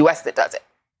it's the U.S. that does it.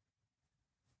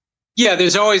 Yeah,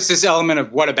 there's always this element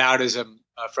of whataboutism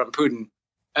from Putin.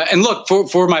 And look,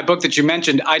 for my book that you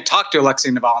mentioned, I talked to Alexei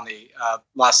Navalny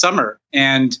last summer,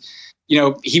 and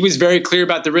he was very clear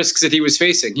about the risks that he was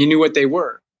facing. He knew what they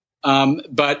were,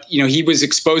 but he was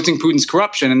exposing Putin's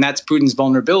corruption, and that's Putin's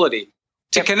vulnerability.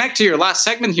 To connect to your last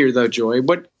segment here, though, Joy,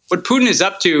 what Putin is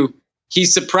up to,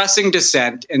 he's suppressing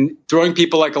dissent and throwing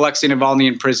people like Alexei Navalny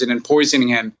in prison and poisoning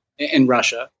him in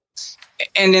Russia.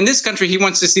 And in this country, he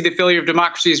wants to see the failure of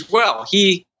democracy as well.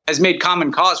 He has made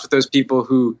common cause with those people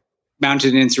who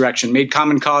mounted an insurrection, made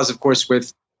common cause, of course,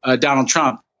 with Donald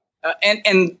Trump.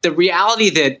 And the reality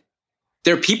that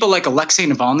there are people like Alexei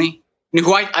Navalny,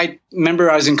 who I remember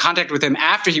I was in contact with him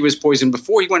after he was poisoned,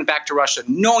 before he went back to Russia,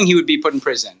 knowing he would be put in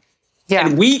prison. Yeah.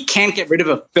 And we can't get rid of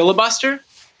a filibuster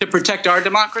to protect our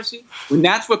democracy. When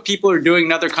that's what people are doing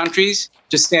in other countries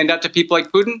to stand up to people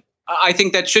like Putin, I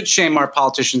think that should shame our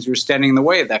politicians who are standing in the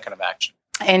way of that kind of action.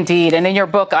 Indeed. And in your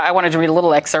book, I wanted to read a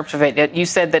little excerpt of it. You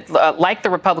said that, like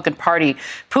the Republican Party,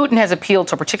 Putin has appealed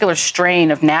to a particular strain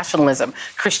of nationalism,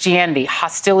 Christianity,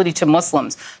 hostility to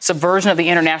Muslims, subversion of the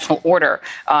international order,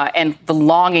 and the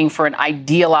longing for an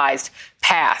idealized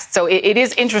past. So it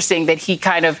is interesting that he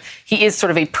is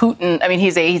sort of a Putin. I mean,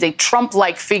 he's a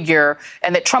Trump-like figure,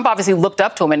 and that Trump obviously looked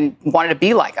up to him and wanted to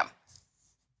be like him.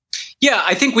 Yeah,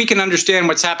 I think we can understand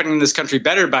what's happening in this country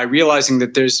better by realizing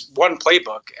that there's one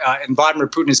playbook, and Vladimir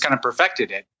Putin has kind of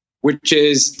perfected it, which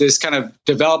is this kind of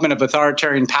development of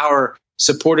authoritarian power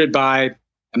supported by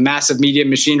a massive media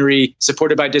machinery,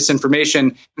 supported by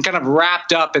disinformation, and kind of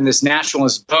wrapped up in this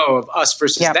nationalist bow of us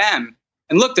versus them.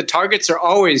 And look, the targets are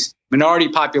always minority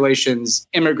populations,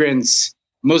 immigrants,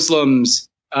 Muslims.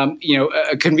 George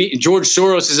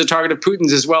Soros is a target of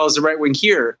Putin's as well as the right wing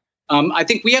here. I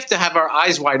think we have to have our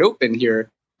eyes wide open here,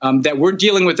 that we're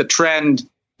dealing with a trend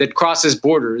that crosses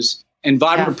borders. And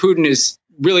Vladimir Putin is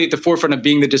really at the forefront of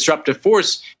being the disruptive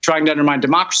force trying to undermine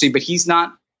democracy. But he's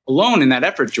not alone in that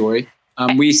effort, Joy.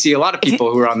 We see a lot of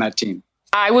people who are on that team.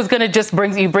 I was going to just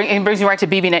brings me right to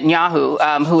Bibi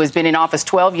Netanyahu, who has been in office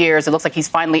 12 years. It looks like he's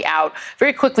finally out.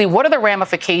 Very quickly, what are the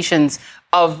ramifications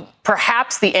of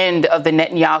perhaps the end of the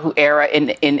Netanyahu era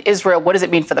in Israel? What does it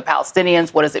mean for the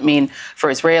Palestinians? What does it mean for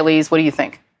Israelis? What do you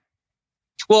think?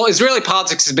 Well, Israeli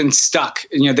politics has been stuck.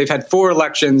 They've had 4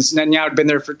 elections. Netanyahu had been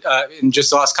there for in just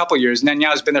the last couple of years.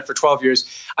 Netanyahu has been there for 12 years.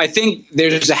 I think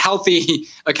there's a healthy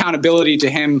accountability to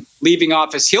him leaving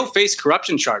office. He'll face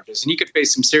corruption charges, and he could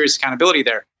face some serious accountability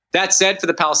there. That said, for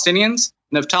the Palestinians,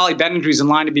 Naftali Bennett, who's in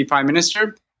line to be prime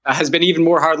minister, has been even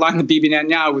more hardline than Bibi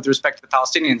Netanyahu with respect to the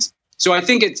Palestinians. So I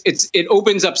think it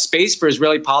opens up space for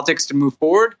Israeli politics to move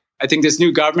forward. I think this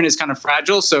new government is kind of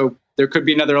fragile, so there could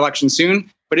be another election soon.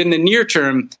 But in the near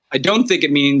term, I don't think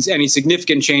it means any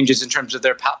significant changes in terms of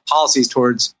their policies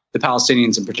towards the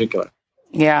Palestinians in particular.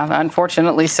 Yeah,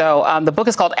 unfortunately so. The book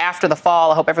is called After the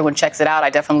Fall. I hope everyone checks it out. I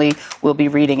definitely will be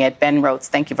reading it. Ben Rhodes,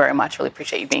 thank you very much. Really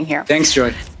appreciate you being here. Thanks,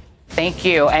 Joy. Thank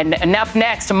you. And up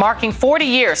next, marking 40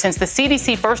 years since the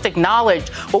CDC first acknowledged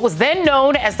what was then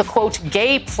known as the, quote,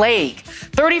 gay plague.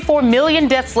 34 million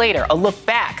deaths later, a look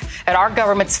back at our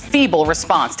government's feeble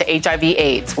response to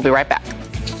HIV/AIDS. We'll be right back.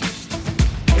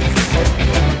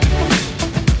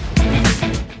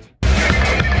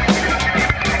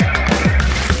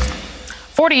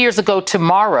 "40 years ago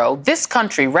tomorrow, this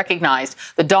country recognized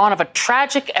the dawn of a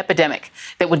tragic epidemic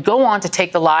that would go on to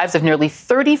take the lives of nearly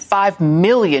 35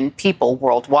 million people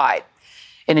worldwide.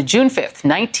 In a June 5th,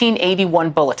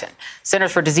 1981 bulletin,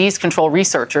 Centers for Disease Control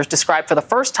researchers described for the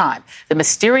first time the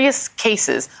mysterious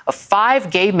cases of 5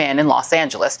 gay men in Los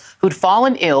Angeles who'd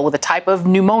fallen ill with a type of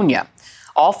pneumonia.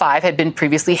 All 5 had been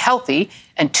previously healthy,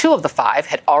 and 2 of the 5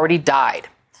 had already died.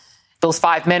 Those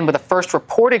 5 men were the first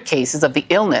reported cases of the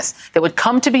illness that would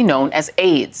come to be known as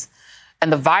AIDS, and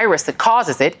the virus that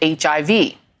causes it,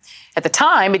 HIV. At the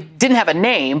time, it didn't have a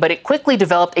name, but it quickly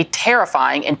developed a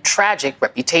terrifying and tragic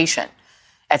reputation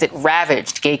as it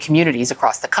ravaged gay communities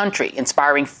across the country,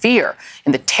 inspiring fear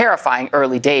in the terrifying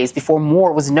early days before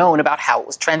more was known about how it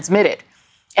was transmitted,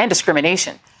 and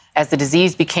discrimination, as the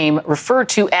disease became referred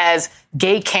to as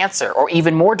gay cancer, or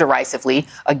even more derisively,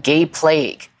 a gay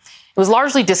plague. It was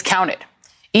largely discounted,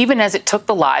 even as it took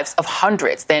the lives of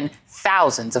hundreds, then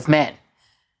thousands of men.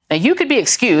 Now, you could be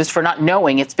excused for not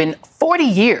knowing it's been 40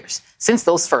 years since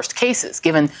those first cases,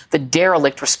 given the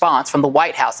derelict response from the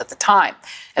White House at the time,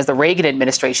 as the Reagan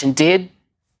administration did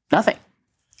nothing.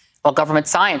 While government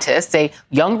scientists, a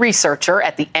young researcher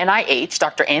at the NIH,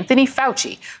 Dr. Anthony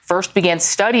Fauci, first began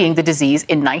studying the disease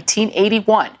in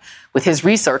 1981, with his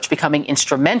research becoming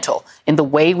instrumental in the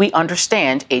way we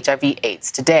understand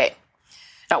HIV/AIDS today.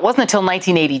 Now, it wasn't until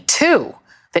 1982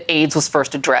 that AIDS was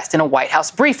first addressed in a White House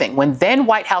briefing, when then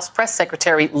White House Press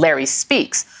Secretary Larry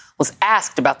Speakes was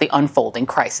asked about the unfolding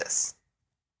crisis.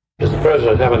 Does the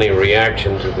president have any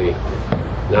reaction to the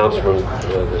announcement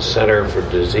from the Center for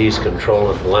Disease Control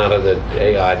in Atlanta that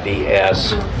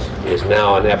AIDS is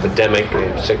now an epidemic,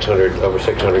 over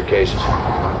 600 cases?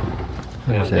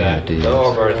 And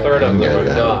over a third of them are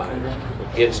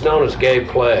died. It's known as gay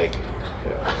plague.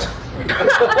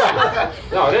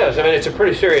 No, it is. I mean, it's a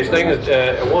pretty serious thing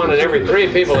that 1 in every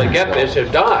 3 people that get this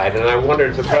have died, and I wonder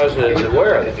if the president is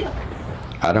aware of it.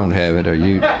 I don't have it. Are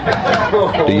you?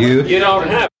 Do you? You don't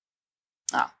have it.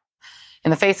 Oh. In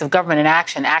the face of government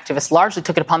inaction, activists largely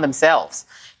took it upon themselves,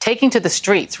 taking to the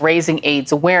streets, raising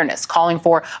AIDS awareness, calling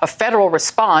for a federal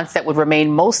response that would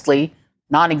remain mostly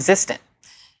non-existent.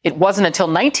 It wasn't until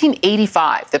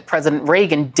 1985 that President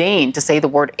Reagan deigned to say the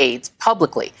word AIDS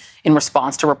publicly in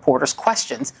response to reporters'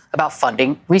 questions about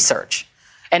funding research.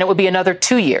 And it would be another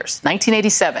 2 years,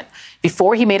 1987,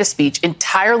 before he made a speech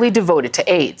entirely devoted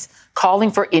to AIDS,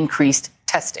 calling for increased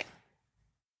testing.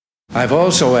 I've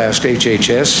also asked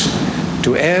HHS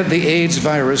to add the AIDS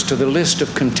virus to the list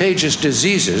of contagious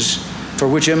diseases for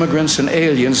which immigrants and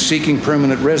aliens seeking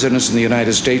permanent residence in the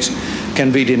United States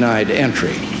can be denied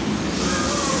entry.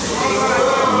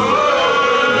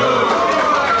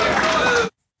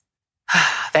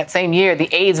 That same year,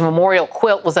 the AIDS memorial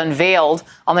quilt was unveiled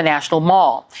on the National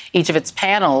Mall, each of its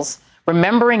panels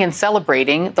remembering and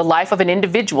celebrating the life of an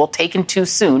individual taken too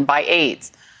soon by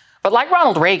AIDS. But like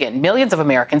Ronald Reagan, millions of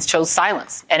Americans chose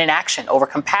silence and inaction over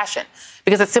compassion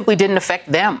because it simply didn't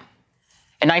affect them.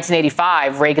 In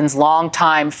 1985, Reagan's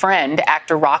longtime friend,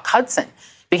 actor Rock Hudson,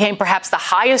 became perhaps the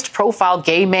highest profile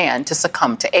gay man to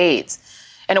succumb to AIDS.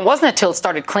 And it wasn't until it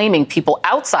started claiming people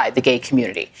outside the gay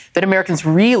community that Americans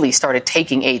really started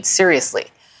taking AIDS seriously.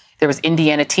 There was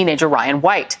Indiana teenager Ryan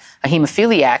White, a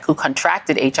hemophiliac who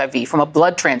contracted HIV from a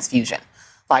blood transfusion.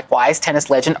 Likewise, tennis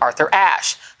legend Arthur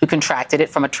Ashe, who contracted it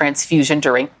from a transfusion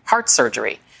during heart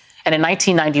surgery. And in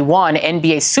 1991,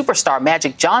 NBA superstar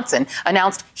Magic Johnson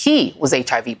announced he was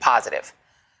HIV positive.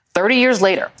 30 years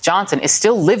later, Johnson is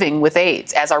still living with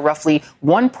AIDS, as are roughly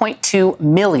 1.2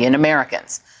 million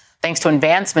Americans. Thanks to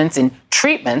advancements in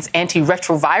treatments,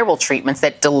 antiretroviral treatments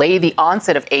that delay the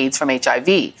onset of AIDS from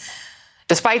HIV.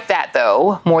 Despite that,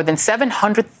 though, more than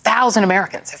 700,000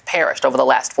 Americans have perished over the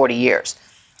last 40 years.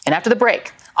 And after the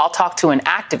break, I'll talk to an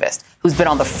activist who's been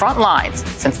on the front lines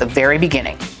since the very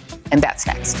beginning. And that's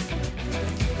next.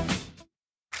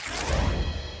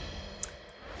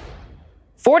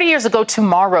 40 years ago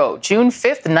tomorrow, June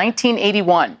 5th,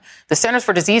 1981, the Centers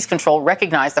for Disease Control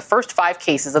recognized the first 5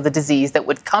 cases of the disease that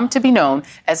would come to be known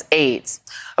as AIDS.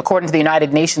 According to the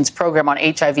United Nations Program on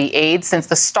HIV/AIDS, since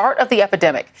the start of the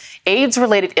epidemic,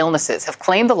 AIDS-related illnesses have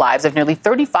claimed the lives of nearly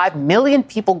 35 million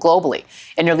people globally,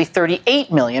 and nearly 38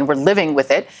 million were living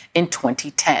with it in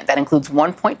 2010. That includes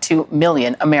 1.2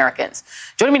 million Americans.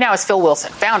 Joining me now is Phill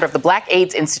Wilson, founder of the Black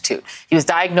AIDS Institute. He was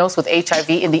diagnosed with HIV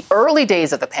in the early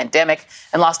days of the pandemic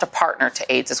and lost a partner to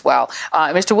AIDS as well.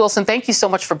 Mr. Wilson, thank you so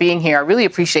much for being here. I really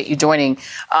appreciate you joining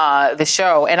the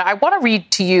show. And I want to read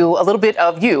to you a little bit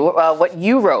of what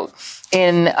you wrote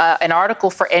in an article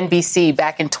for NBC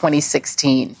back in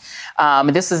 2016.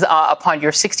 This is upon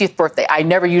your 60th birthday. I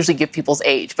never usually give people's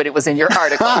age, but it was in your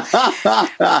article.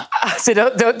 So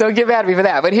don't get mad at me for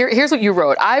that. But here's what you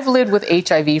wrote. I've lived with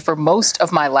HIV for most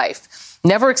of my life.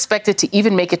 Never expected to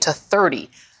even make it to 30,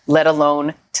 let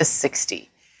alone to 60.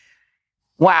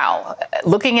 Wow.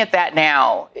 Looking at that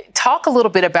now, talk a little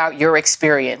bit about your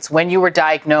experience when you were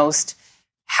diagnosed,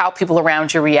 how people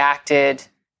around you reacted.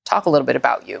 Talk a little bit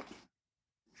about you.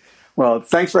 Well,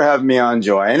 thanks for having me on,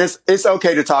 Joy. And it's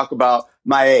okay to talk about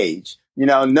my age. You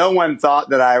know, no one thought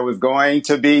that I was going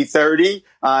to be 30,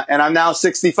 and I'm now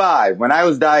 65. When I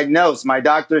was diagnosed, my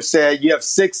doctor said, you have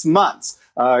 6 months.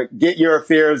 Get your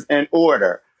affairs in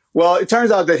order. Well, it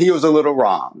turns out that he was a little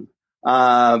wrong.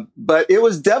 But it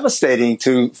was devastating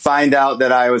to find out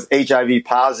that I was HIV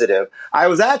positive. I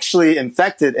was actually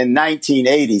infected in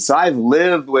 1980, so I've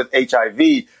lived with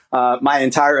HIV my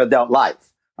entire adult life.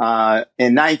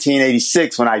 In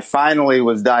 1986, when I finally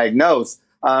was diagnosed,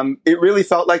 it really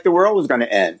felt like the world was going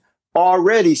to end.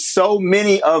 Already, so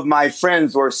many of my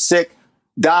friends were sick,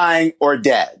 dying, or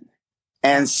dead.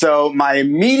 And so my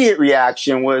immediate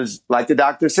reaction was, like the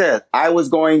doctor said, I was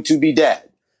going to be dead.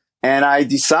 And I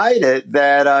decided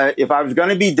that if I was going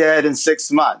to be dead in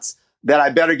 6 months, that I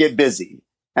better get busy.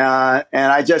 And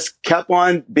I just kept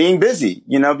on being busy,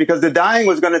 you know, because the dying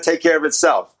was going to take care of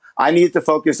itself. I needed to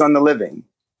focus on the living.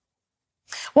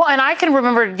 Well, and I can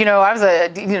remember, you know, I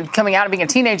was coming out and being a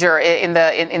teenager in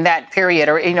that period,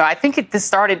 or, you know, I think this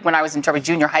started when I was in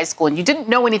junior high school, and you didn't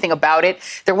know anything about it.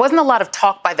 There wasn't a lot of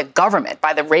talk by the government,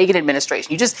 by the Reagan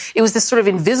administration. It was this sort of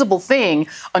invisible thing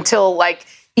until like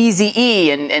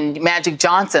Eazy-E and Magic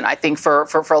Johnson, I think, for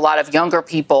a lot of younger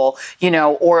people, you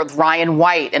know, or Ryan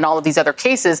White and all of these other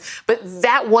cases. But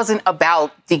that wasn't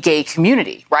about the gay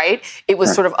community, right? It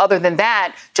was sort of, other than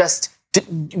that, just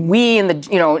we in the,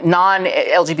 you know,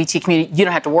 non-LGBT community, you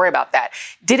don't have to worry about that.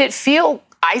 Did it feel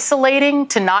isolating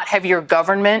to not have your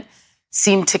government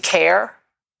seem to care?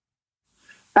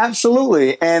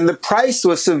 Absolutely. And the price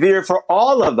was severe for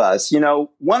all of us. You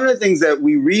know, one of the things that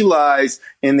we realized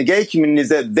in the gay community is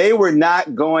that they were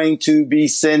not going to be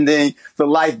sending the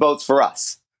lifeboats for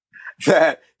us.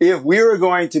 That if we were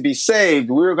going to be saved,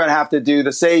 we were going to have to do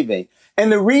the saving.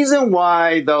 And the reason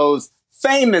why those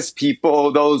famous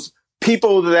people, those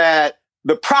people that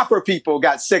the proper people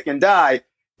got sick and died,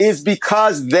 is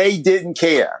because they didn't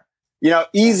care. You know,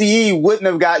 Eazy-E wouldn't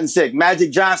have gotten sick.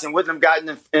 Magic Johnson wouldn't have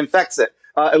gotten infected.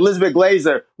 Elizabeth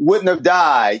Glaser wouldn't have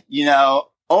died. You know,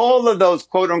 all of those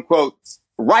quote unquote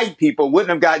right people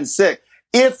wouldn't have gotten sick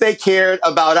if they cared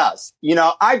about us. You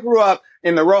know, I grew up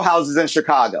in the row houses in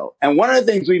Chicago. And one of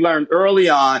the things we learned early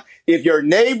on, if your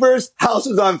neighbor's house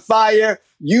is on fire,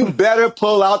 you better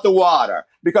pull out the water,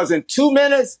 because in 2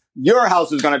 minutes, your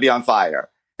house is going to be on fire.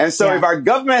 And so if our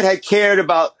government had cared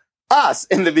about us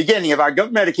in the beginning, if our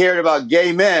government had cared about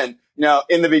gay men, you know,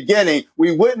 in the beginning,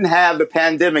 we wouldn't have the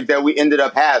pandemic that we ended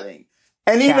up having.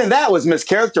 And even that was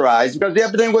mischaracterized, because the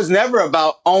epidemic was never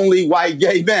about only white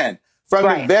gay men. From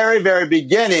the very, very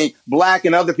beginning, Black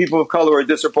and other people of color were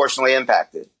disproportionately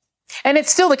impacted. And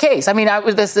it's still the case. I mean,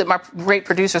 my great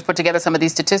producers put together some of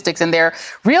these statistics, and they're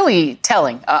really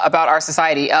telling about our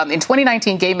society. In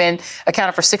 2019, gay men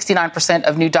accounted for 69%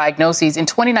 of new diagnoses. In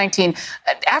 2019,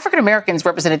 African Americans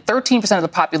represented 13% of the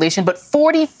population, but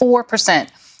 44%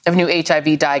 of new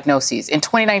HIV diagnoses. In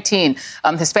 2019,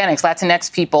 Hispanics,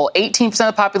 Latinx people, 18%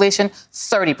 of the population,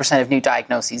 30% of new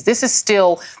diagnoses. This is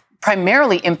still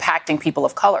primarily impacting people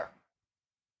of color.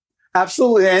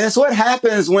 Absolutely. And it's what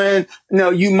happens when, you know,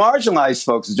 you marginalize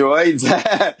folks, Joy.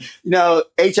 That, you know,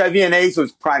 HIV and AIDS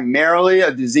was primarily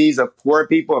a disease of poor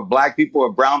people, of Black people,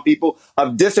 of brown people,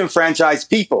 of disenfranchised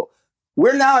people.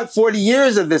 We're now at 40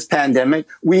 years of this pandemic.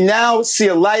 We now see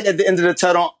a light at the end of the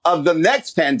tunnel of the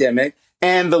next pandemic.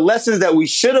 And the lessons that we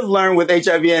should have learned with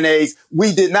HIV and AIDS,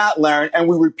 we did not learn. And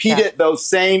we repeated those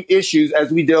same issues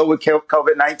as we deal with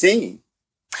COVID-19.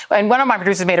 And one of my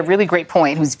producers made a really great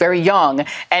point, who's very young.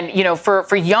 And, you know,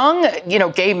 for young, you know,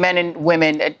 gay men and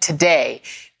women today,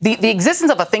 the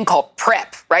existence of a thing called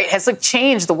PrEP, right, has like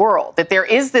changed the world. That there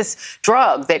is this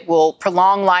drug that will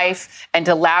prolong life and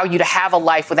allow you to have a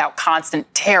life without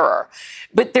constant terror.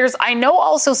 But there's, I know,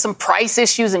 also some price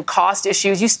issues and cost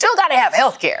issues. You still got to have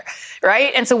health care,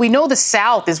 right? And so we know the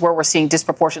South is where we're seeing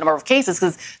disproportionate number of cases,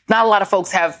 because not a lot of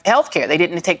folks have health care. They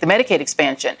didn't take the Medicaid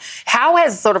expansion. How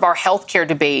has sort of our health care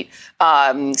debate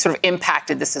sort of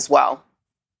impacted this as well?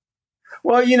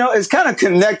 Well, you know, it's kind of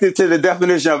connected to the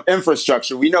definition of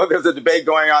infrastructure. We know there's a debate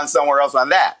going on somewhere else on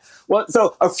that. Well,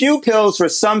 so a few pills for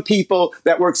some people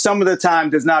that work some of the time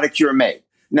does not a cure make.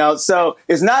 No, so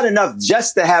it's not enough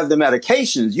just to have the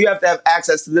medications. You have to have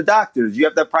access to the doctors. You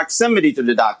have to have proximity to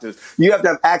the doctors. You have to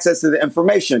have access to the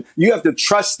information. You have to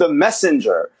trust the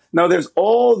messenger. No, there's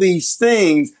all these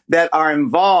things that are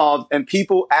involved in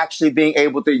people actually being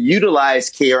able to utilize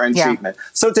care and treatment.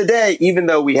 So today, even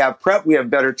though we have PrEP, we have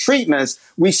better treatments,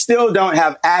 we still don't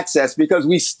have access because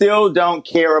we still don't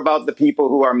care about the people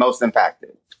who are most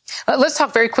impacted. Let's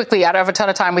talk very quickly. I don't have a ton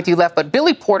of time with you left, but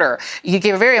Billy Porter, you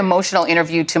gave a very emotional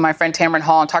interview to my friend Tamron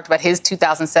Hall and talked about his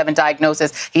 2007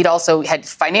 diagnosis. He'd also had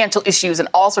financial issues and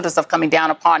all sorts of stuff coming down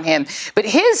upon him. But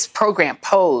his program,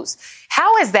 Pose,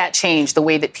 how has that changed the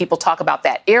way that people talk about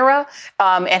that era?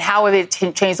 And how have it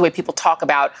changed the way people talk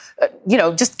about,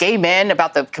 just gay men,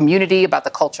 about the community, about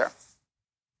the culture?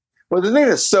 Well, the thing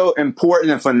that's so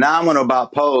important and phenomenal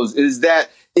about Pose is that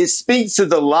it speaks to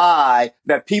the lie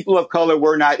that people of color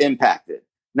were not impacted.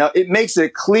 Now, it makes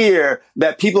it clear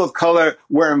that people of color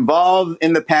were involved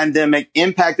in the pandemic,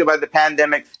 impacted by the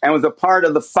pandemic, and was a part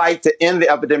of the fight to end the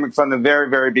epidemic from the very,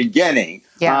 very beginning.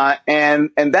 Yeah.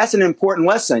 And that's an important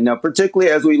lesson,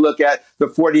 particularly as we look at the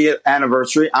 40th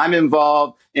anniversary. I'm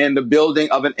involved in the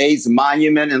building of an AIDS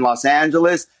monument in Los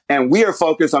Angeles. And we are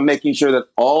focused on making sure that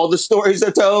all the stories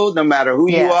are told, no matter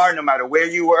who you are, no matter where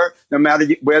you were, no matter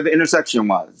where the intersection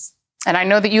was. And I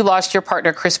know that you lost your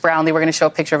partner, Chris Brownlee. We're going to show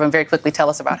a picture of him very quickly. Tell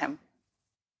us about him.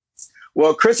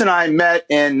 Well, Chris and I met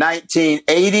in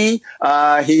 1980.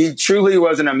 He truly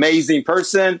was an amazing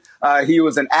person. He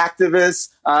was an activist.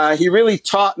 He really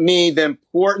taught me the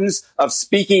importance of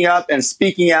speaking up and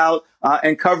speaking out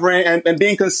and covering and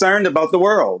being concerned about the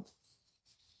world.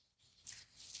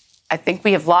 I think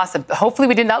we have lost hopefully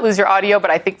we did not lose your audio,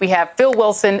 but I think we have. Phill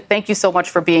Wilson, thank you so much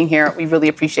for being here. We really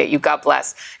appreciate you. God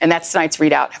bless. And that's tonight's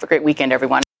ReidOut. Have a great weekend,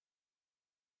 everyone.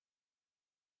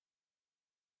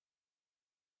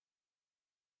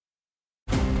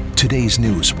 Today's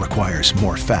news requires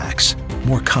more facts,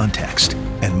 more context,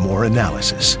 and more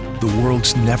analysis. The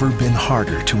world's never been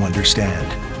harder to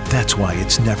understand. That's why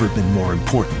it's never been more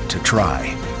important to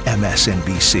try.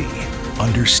 MSNBC.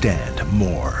 Understand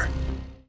more.